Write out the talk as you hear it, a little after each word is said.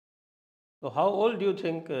So how old do you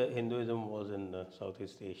think Hinduism was in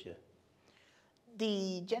Southeast Asia?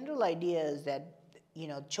 The general idea is that,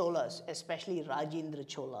 Cholas, especially Rajendra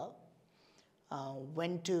Chola,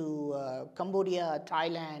 went to Cambodia,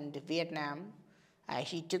 Thailand, Vietnam.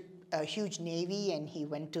 He took a huge navy and he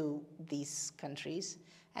went to these countries.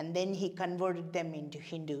 And then he converted them into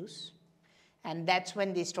Hindus. And that's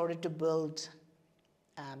when they started to build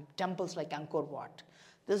temples like Angkor Wat.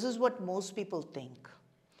 This is what most people think.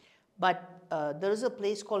 But there is a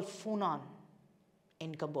place called Funan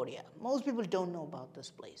in Cambodia. Most people don't know about this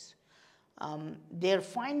place. They're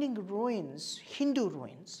finding ruins, Hindu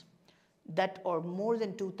ruins, that are more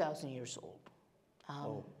than 2,000 years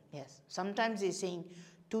old. Yes, sometimes they're saying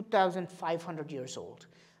 2,500 years old.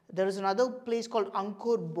 There is another place called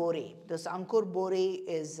Angkor Bore. This Angkor Bore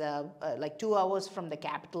is like 2 hours from the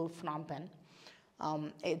capital, Phnom Penh.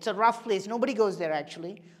 It's a rough place. Nobody goes there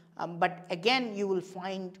actually. But again, you will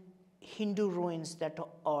find Hindu ruins that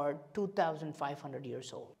are 2,500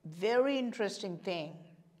 years old. Very interesting thing,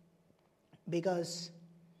 because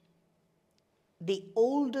the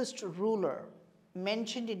oldest ruler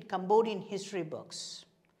mentioned in Cambodian history books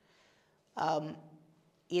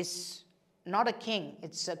is not a king,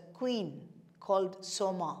 it's a queen called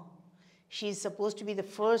Soma. She is supposed to be the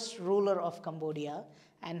first ruler of Cambodia,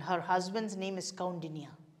 and her husband's name is Kaundinya.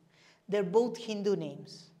 They're both Hindu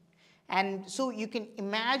names. And so you can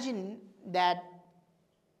imagine that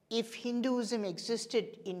if Hinduism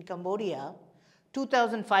existed in Cambodia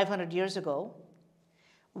 2,500 years ago,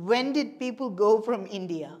 when did people go from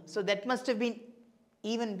India? So that must have been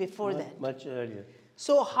even before that. Much earlier.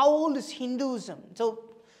 So how old is Hinduism? So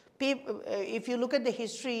if you look at the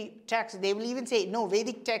history texts, they will even say, no,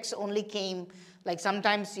 Vedic texts only came like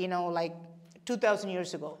sometimes, like 2,000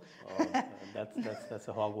 years ago. Oh, that's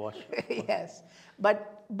a hogwash. Yes,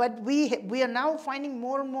 but we are now finding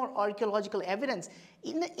more and more archaeological evidence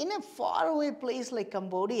in a faraway place like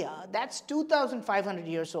Cambodia. That's 2,500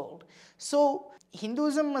 years old. So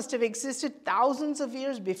Hinduism must have existed thousands of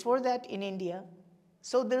years before that in India.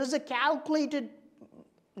 So there is a calculated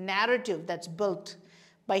narrative that's built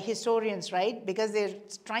by historians, right? Because they're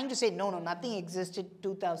trying to say, no, nothing existed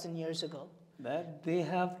 2,000 years ago. That they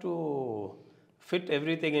have to fit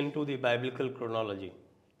everything into the biblical chronology.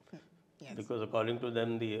 Yes. Because according to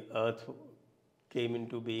them, the earth came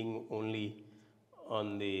into being only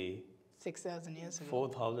on the 6,000 years ago.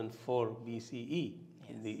 4004 BCE,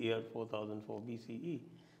 in the year 4004 BCE.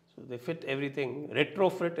 So they fit everything,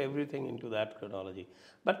 retrofit everything into that chronology.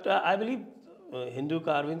 But I believe Hindu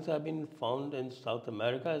carvings have been found in South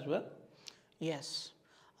America as well. Yes.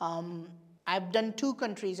 I've done 2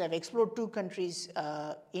 countries, I've explored 2 countries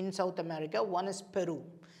in South America. One is Peru.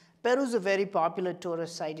 Peru is a very popular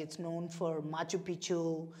tourist site. It's known for Machu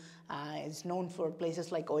Picchu. It's known for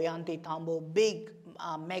places like Ollantaytambo, big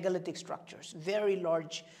megalithic structures, very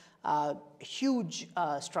large, huge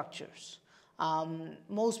structures.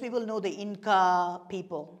 Most people know the Inca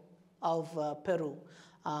people of Peru.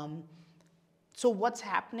 So what's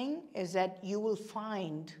happening is that you will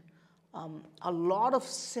find a lot of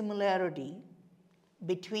similarity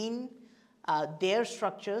between their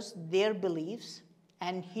structures, their beliefs,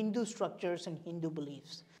 and Hindu structures and Hindu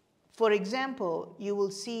beliefs. For example, you will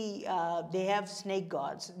see they have snake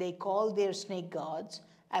gods. They call their snake gods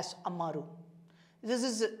as Amaru. This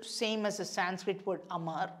is the same as the Sanskrit word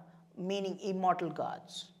Amar, meaning immortal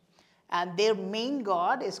gods. And their main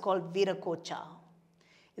god is called Viracocha.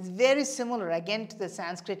 It's very similar, again, to the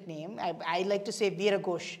Sanskrit name. I like to say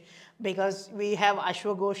Viraghosh, because we have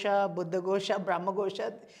Ashwagosha, Buddhagosha,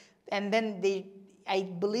 Brahmagosha, and then I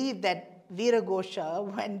believe that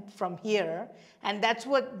Viragosha went from here, and that's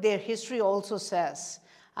what their history also says.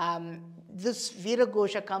 This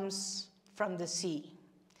Viragosha comes from the sea.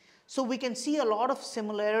 So we can see a lot of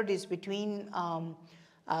similarities between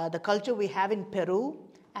the culture we have in Peru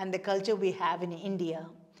and the culture we have in India.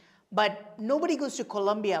 But nobody goes to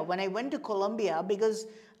Colombia. When I went to Colombia, because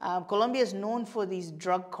Colombia is known for these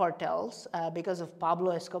drug cartels because of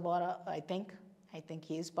Pablo Escobar, I think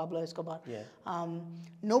he is Pablo Escobar. Yeah.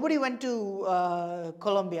 Nobody went to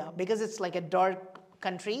Colombia because it's like a dark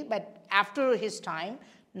country. But after his time,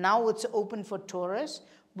 now it's open for tourists.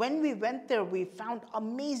 When we went there, we found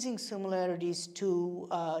amazing similarities to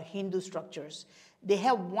Hindu structures. They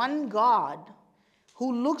have one god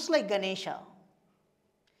who looks like Ganesha.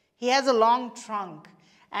 He has a long trunk,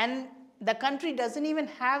 and the country doesn't even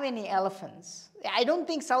have any elephants. I don't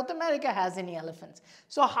think South America has any elephants.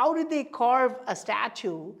 So how did they carve a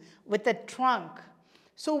statue with a trunk?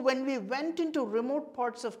 So when we went into remote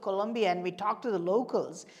parts of Colombia and we talked to the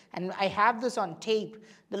locals, and I have this on tape,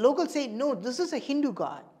 the locals say, no, this is a Hindu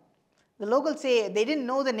god. The locals say, they didn't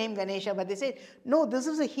know the name Ganesha, but they say, no, this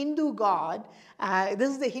is a Hindu god.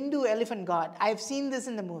 This is the Hindu elephant god. I've seen this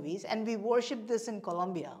in the movies, and we worship this in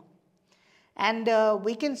Colombia. And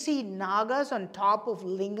we can see Nagas on top of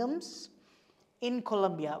lingams in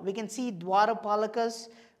Colombia. We can see Dwarapalakas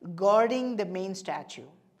guarding the main statue.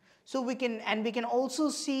 So we can also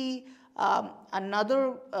see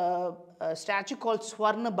another statue called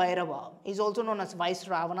Swarna Bhairava. He's also known as Vice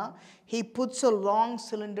Ravana. He puts a long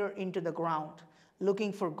cylinder into the ground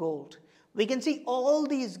looking for gold. We can see all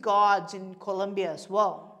these gods in Colombia as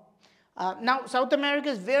well. Now, South America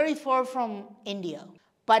is very far from India,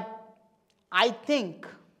 but I think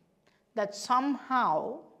that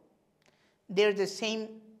somehow they're the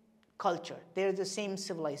same culture, they're the same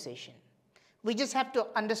civilization. We just have to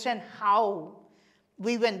understand how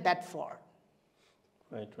we went that far.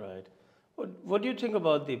 Right, right. What do you think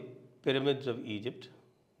about the pyramids of Egypt?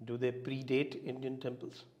 Do they predate Indian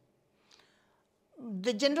temples?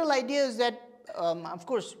 The general idea is that, of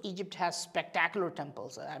course, Egypt has spectacular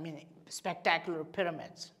temples. I mean, spectacular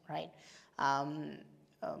pyramids, right?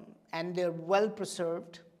 And they're well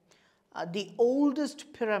preserved. The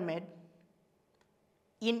oldest pyramid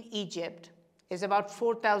in Egypt is about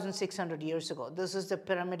 4,600 years ago. This is the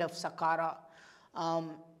pyramid of Saqqara.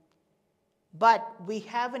 But we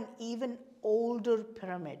have an even older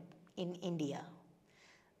pyramid in India.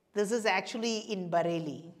 This is actually in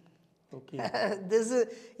Bareilly. Okay. This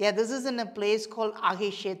is in a place called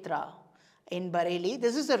Ahishetra in Bareilly.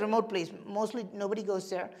 This is a remote place. Mostly nobody goes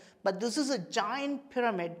there. But this is a giant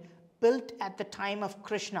pyramid built at the time of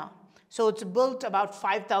Krishna. So it's built about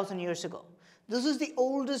 5,000 years ago. This is the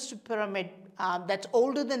oldest pyramid that's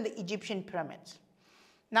older than the Egyptian pyramids.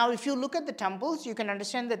 Now, if you look at the temples, you can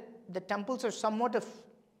understand that the temples are somewhat of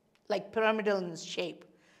like pyramidal in shape.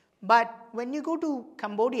 But when you go to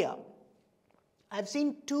Cambodia, I've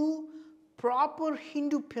seen two proper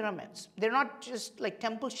Hindu pyramids. They're not just like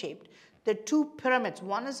temple shaped. They're two pyramids.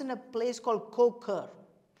 One is in a place called Kokar.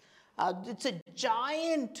 It's a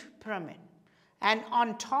giant pyramid. And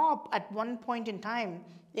on top, at one point in time,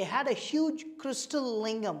 they had a huge crystal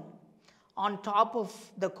lingam on top of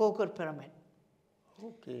the Kokar pyramid.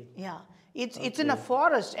 Okay. Yeah, it's in a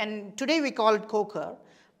forest, and today we call it Kokar.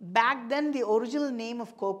 Back then, the original name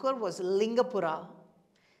of Kokar was Lingapura,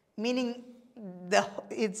 meaning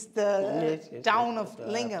it's the town of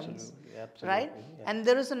lingams, absolutely, right? yeah. And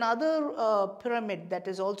there is another pyramid that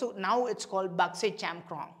is also, now it's called Bakse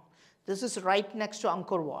Chamkrong. This is right next to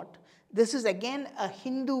Angkor Wat. This is again a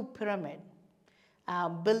Hindu pyramid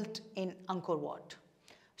built in Angkor Wat.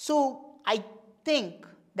 So I think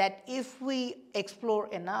that if we explore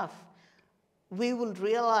enough, we will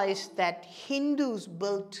realize that Hindus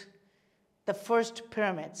built the first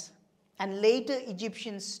pyramids, and later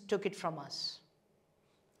Egyptians took it from us.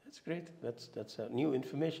 That's great. That's new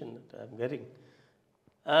information that I'm getting.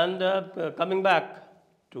 And coming back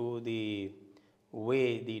to the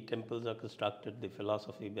way the temples are constructed, the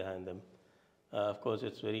philosophy behind them, of course,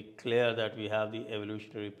 it's very clear that we have the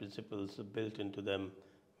evolutionary principles built into them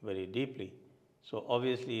very deeply. So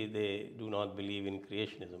obviously, they do not believe in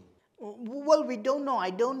creationism. Well, we don't know. I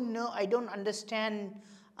don't understand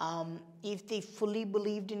if they fully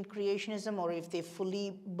believed in creationism or if they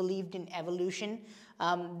fully believed in evolution.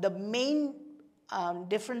 The main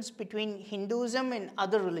difference between Hinduism and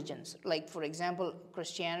other religions, like for example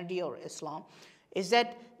Christianity or Islam, is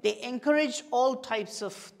that they encourage all types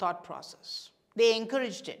of thought process. They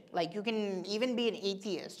encouraged it. Like you can even be an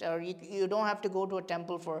atheist, or you don't have to go to a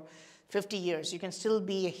temple for 50 years. You can still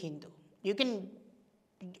be a Hindu. You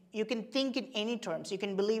can think in any terms. You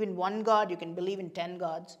can believe in one God, you can believe in 10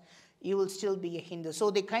 gods, you will still be a Hindu. So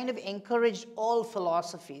they kind of encouraged all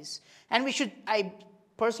philosophies. And I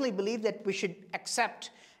personally believe that we should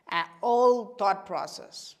accept all thought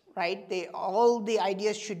process, right? All the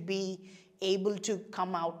ideas should be able to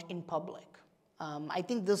come out in public. I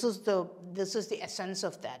think this is the essence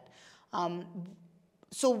of that.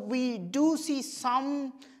 So we do see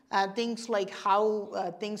some things like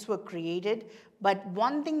how things were created, but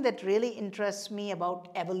one thing that really interests me about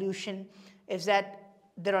evolution is that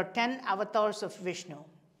there are 10 avatars of Vishnu,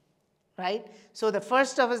 right? So the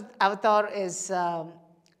first avatar is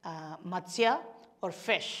Matsya, or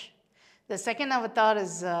fish. The second avatar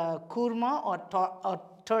is Kurma, or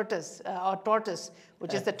tortoise,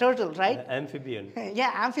 which is the turtle, right? Amphibian.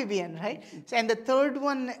 Yeah, amphibian, right? So, and the third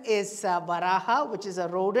one is Varaha, which is a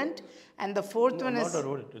rodent, and the fourth one is... Not a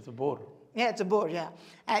rodent, it's a boar. Yeah, it's a boar, yeah.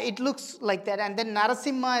 It looks like that. And then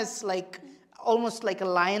Narasimha is like almost like a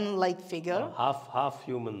lion-like figure. Half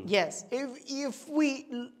human. Yes. If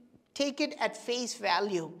we take it at face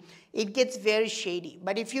value, it gets very shady.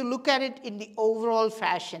 But if you look at it in the overall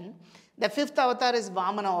fashion, the fifth avatar is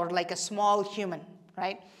Vamana, or like a small human,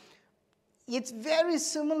 right? It's very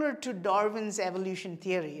similar to Darwin's evolution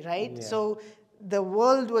theory, right? Yeah. So the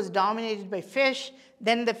world was dominated by fish,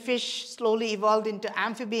 then the fish slowly evolved into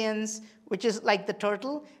amphibians, which is like the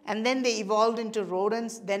turtle, and then they evolved into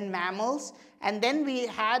rodents, then mammals, and then we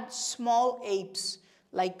had small apes.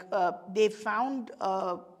 Like they found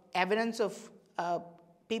evidence of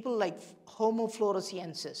people like Homo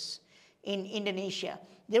floresiensis in Indonesia.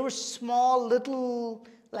 They were small, little,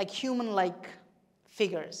 like human-like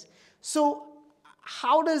figures. So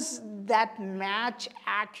how does that match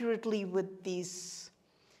accurately with these?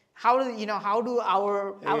 How do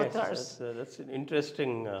our avatars? Yes, that's an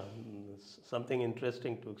interesting, something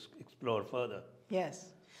interesting to explore further.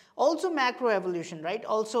 Yes. Also macroevolution, right?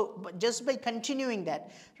 Also, just by continuing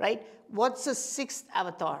that, right? What's the sixth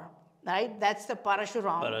avatar, right? That's the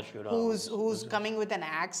Parashuram, who's coming with an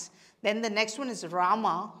axe. Then the next one is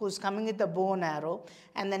Rama, who's coming with a bow and arrow.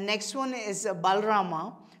 And the next one is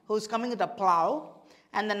Balrama, who's coming with a plow.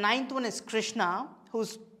 And the ninth one is Krishna,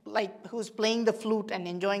 who's playing the flute and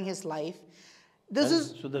enjoying his life. This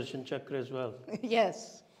is Sudarshan Chakra as well.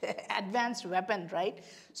 Yes, advanced weapon, right?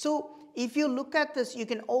 So if you look at this, you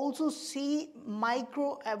can also see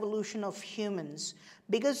microevolution of humans,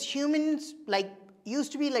 because humans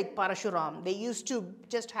used to be like Parashuram. They used to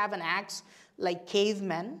just have an axe like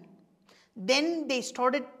cavemen. Then they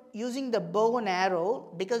started using the bow and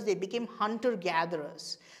arrow because they became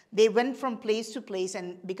hunter-gatherers. They went from place to place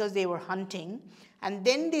and because they were hunting, and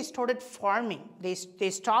then they started farming. They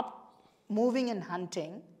stopped moving and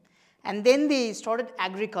hunting, and then they started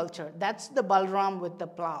agriculture. That's the Balram with the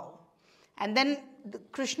plow. And then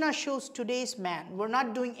Krishna shows today's man. We're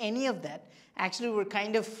not doing any of that. Actually, we're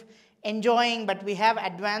kind of enjoying, but we have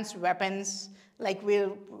advanced weapons, like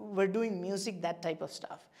we're doing music, that type of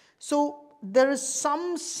stuff. So there is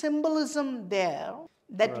some symbolism there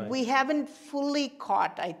that we haven't fully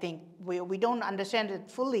caught, I think. We don't understand it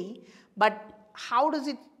fully, but how does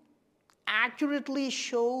it accurately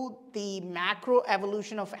show the macro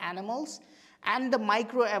evolution of animals and the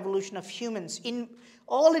micro evolution of humans? In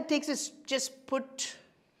all it takes is just put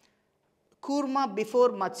Kurma before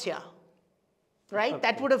Matsya, right? Okay.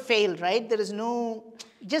 That would have failed, right? There is no,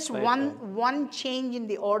 just one change in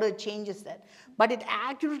the order changes that. But it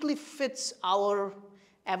accurately fits our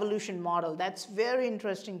evolution model. That's very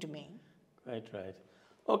interesting to me. Right.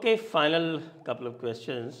 Okay, final couple of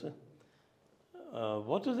questions.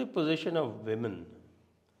 What is the position of women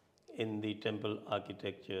in the temple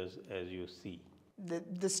architectures as you see?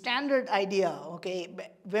 The standard idea, okay,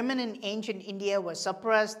 women in ancient India were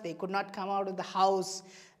suppressed. They could not come out of the house.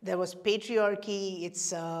 There was patriarchy.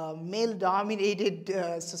 It's a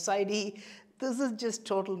male-dominated society. This is just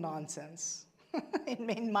total nonsense.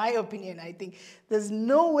 In my opinion, I think there's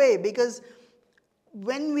no way, because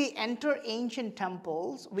when we enter ancient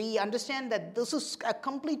temples, we understand that this is a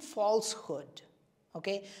complete falsehood.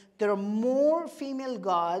 Okay, there are more female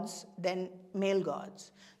gods than male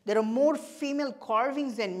gods. There are more female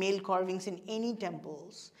carvings than male carvings in any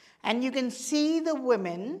temples. And you can see the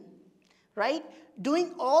women, right,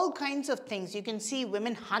 doing all kinds of things. You can see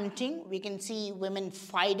women hunting. We can see women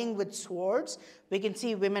fighting with swords. We can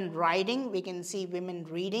see women riding. We can see women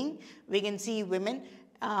reading. We can see women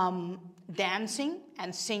dancing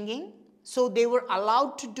and singing. So they were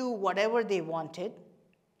allowed to do whatever they wanted,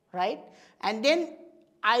 right? And then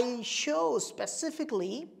I show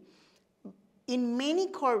specifically in many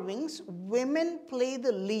carvings, women play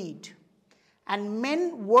the lead and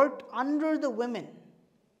men worked under the women.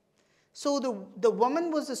 So the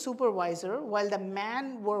woman was the supervisor while the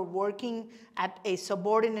man were working at a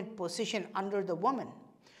subordinate position under the woman.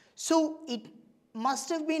 So it must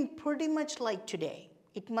have been pretty much like today.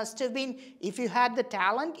 It must have been, if you had the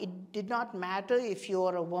talent, it did not matter if you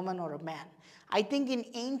are a woman or a man. I think in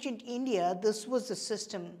ancient India, this was the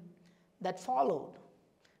system that followed.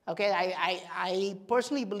 Okay, I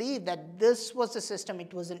personally believe that this was the system.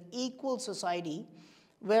 It was an equal society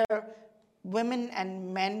where women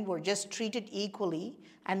and men were just treated equally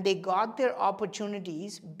and they got their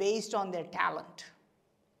opportunities based on their talent.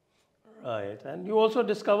 Right, and you also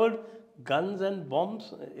discovered guns and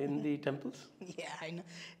bombs in the temples? Yeah, I know.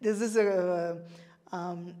 This is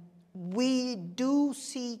we do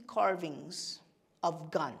see carvings of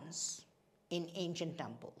guns in ancient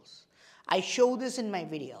temples. I show this in my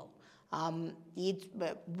video.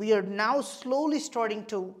 We are now slowly starting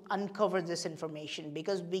to uncover this information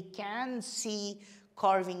because we can see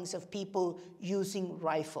carvings of people using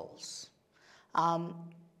rifles.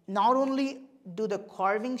 Not only do the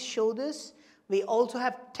carvings show this. We also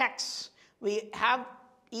have texts. We have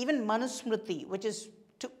even Manusmriti, which is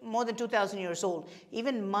more than 2,000 years old.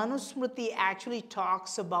 Even Manusmriti actually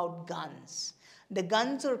talks about guns. The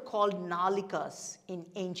guns are called nalikas in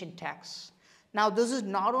ancient texts. Now, this is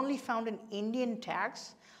not only found in Indian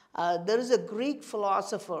texts. There is a Greek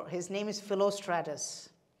philosopher. His name is Philostratus.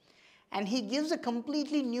 And he gives a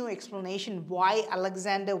completely new explanation why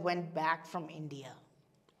Alexander went back from India.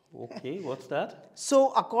 Okay, what's that?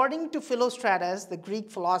 So, according to Philostratus, the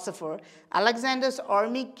Greek philosopher, Alexander's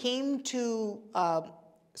army came to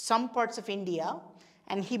some parts of India,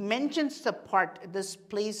 and he mentions the part, this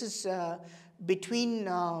place is between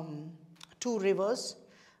two rivers,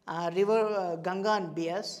 river Ganga and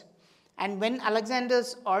Bias. And when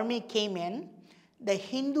Alexander's army came in, the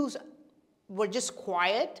Hindus were just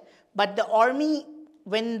quiet, but the army,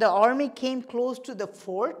 when the army came close to the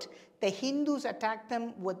fort, the Hindus attacked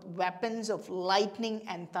them with weapons of lightning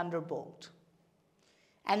and thunderbolt.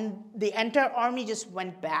 And the entire army just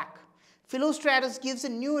went back. Philostratus gives a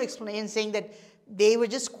new explanation saying that they were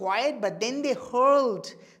just quiet, but then they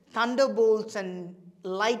hurled thunderbolts and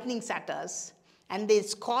lightnings at us, and they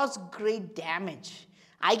caused great damage.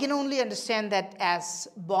 I can only understand that as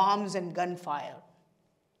bombs and gunfire.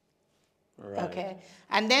 Right. Okay,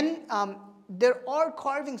 and then there are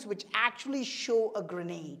carvings which actually show a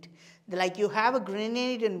grenade. Like you have a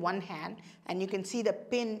grenade in one hand, and you can see the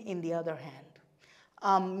pin in the other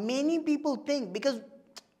hand. Many people think, because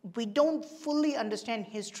we don't fully understand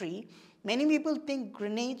history, many people think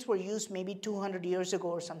grenades were used maybe 200 years ago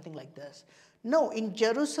or something like this. No, in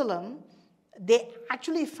Jerusalem, they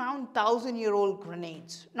actually found 1,000-year-old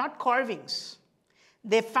grenades, not carvings.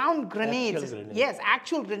 They found grenades. Actual grenades. Yes,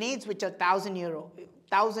 actual grenades which are 1,000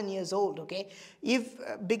 years old, okay?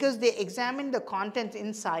 Because they examined the contents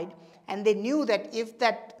inside, and they knew that if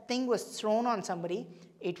that thing was thrown on somebody,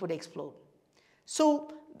 it would explode.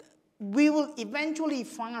 So we will eventually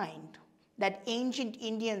find that ancient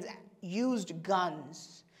Indians used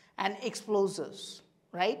guns and explosives,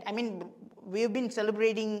 right? I mean, we've been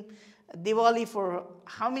celebrating Diwali for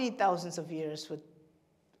how many thousands of years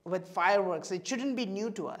with fireworks? It shouldn't be new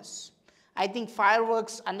to us. I think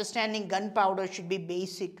fireworks, understanding gunpowder should be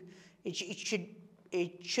basic.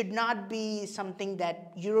 It should not be something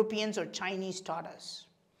that Europeans or Chinese taught us.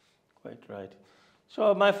 Quite right.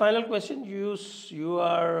 So my final question, you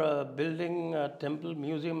are building a temple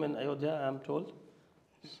museum in Ayodhya, I'm told.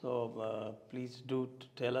 So please do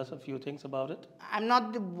tell us a few things about it. I'm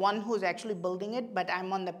not the one who's actually building it, but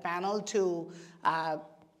I'm on the panel to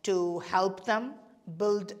help them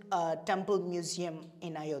build a temple museum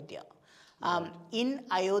in Ayodhya. In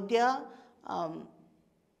Ayodhya,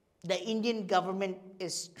 the Indian government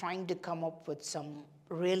is trying to come up with some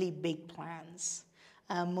really big plans.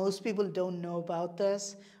 Most people don't know about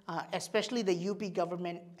this, especially the UP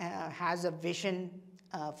government has a vision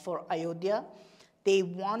for Ayodhya. They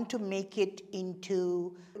want to make it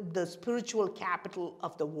into the spiritual capital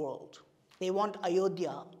of the world. They want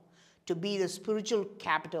Ayodhya to be the spiritual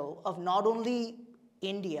capital of not only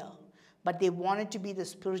India, but they want it to be the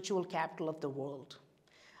spiritual capital of the world.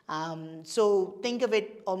 So think of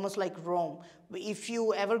it almost like Rome. If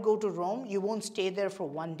you ever go to Rome, you won't stay there for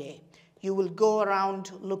one day. You will go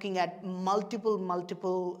around looking at multiple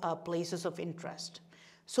places of interest.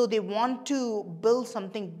 So they want to build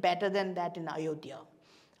something better than that in Ayodhya.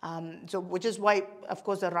 Which is why, of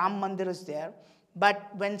course, the Ram Mandir is there.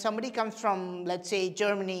 But when somebody comes from, let's say,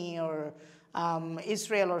 Germany or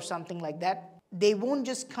Israel or something like that, they won't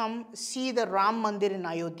just come see the Ram Mandir in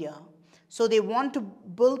Ayodhya. So they want to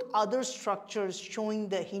build other structures showing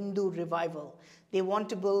the Hindu revival. They want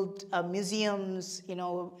to build museums,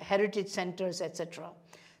 heritage centers, etc.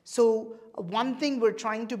 So one thing we're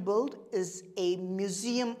trying to build is a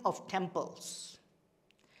museum of temples.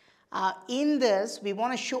 In this, we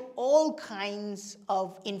want to show all kinds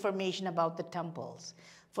of information about the temples.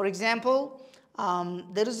 For example,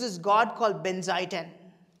 there is this god called Benzaiten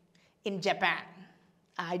in Japan.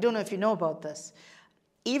 I don't know if you know about this.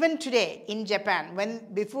 Even today in Japan,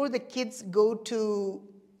 before the kids go to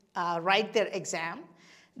write their exam,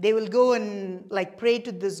 they will go and pray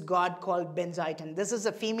to this god called Benzaiten. This is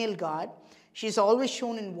a female god. She's always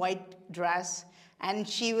shown in white dress, and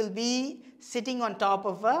she will be sitting on top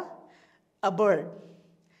of a bird.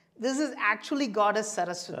 This is actually goddess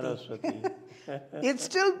Saraswati. It's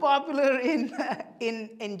still popular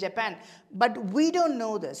in Japan, but we don't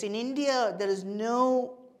know this. In India, there is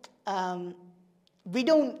no, we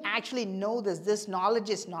don't actually know this. This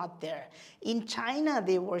knowledge is not there. In China,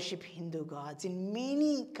 they worship Hindu gods. In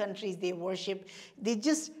many countries, they worship,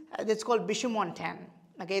 it's called Bishu Montan.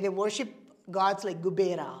 Okay, they worship gods like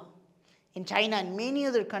Kubera. In China and many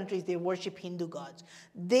other countries, they worship Hindu gods.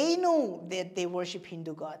 They know that they worship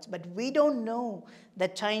Hindu gods, but we don't know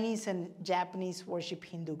that Chinese and Japanese worship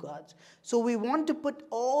Hindu gods. So we want to put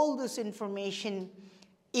all this information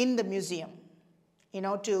in the museum,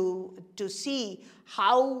 to see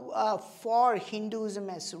how far Hinduism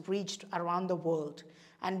has reached around the world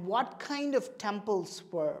and what kind of temples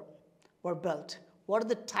were built. What are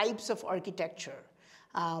the types of architecture?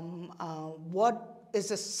 What is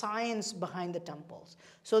the science behind the temples?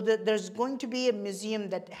 So there's going to be a museum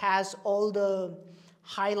that has all the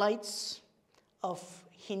highlights of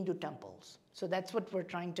Hindu temples. So that's what we're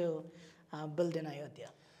trying to build in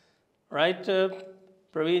Ayodhya. Right,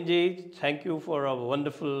 Praveen ji, thank you for a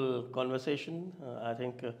wonderful conversation. I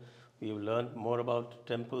think we've learned more about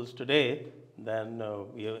temples today than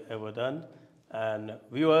we have ever done. And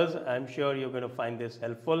viewers, I'm sure you're going to find this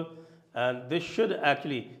helpful. And this should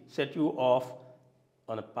actually set you off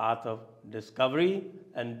on a path of discovery.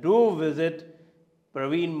 And do visit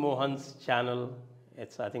Praveen Mohan's channel.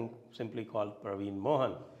 It's, I think, simply called Praveen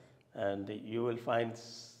Mohan. And you will find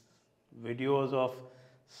videos of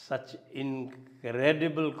such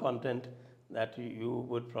incredible content that you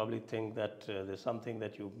would probably think that there's something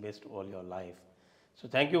that you've missed all your life. So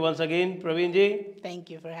thank you once again, Praveen ji. Thank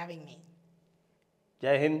you for having me.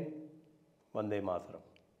 Jai Hind, Vande Mataram.